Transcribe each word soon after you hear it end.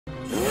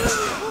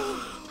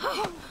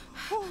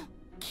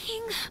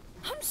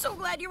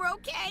glad you're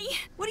okay.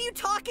 What are you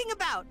talking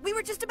about? We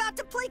were just about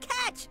to play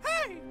catch.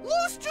 Hey,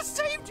 Luz just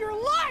saved your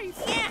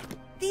life! Yeah,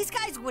 these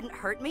guys wouldn't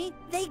hurt me.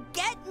 They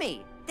get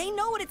me. They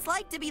know what it's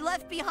like to be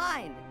left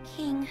behind.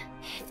 King,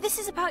 this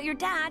is about your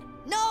dad.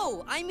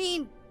 No, I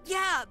mean,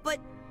 yeah, but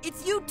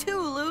it's you too,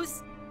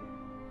 Luz.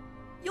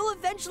 You'll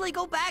eventually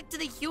go back to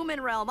the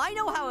human realm. I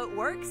know how it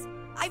works.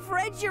 I've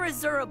read your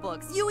Azura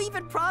books. You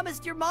even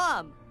promised your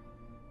mom.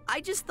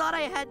 I just thought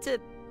I had to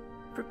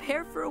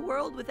prepare for a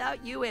world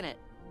without you in it.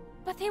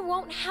 But they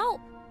won't help.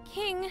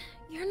 King,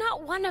 you're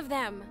not one of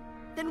them.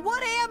 Then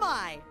what am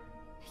I?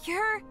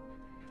 You're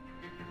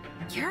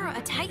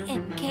a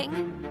Titan,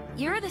 King.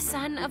 You're the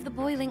son of the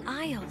Boiling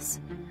Isles.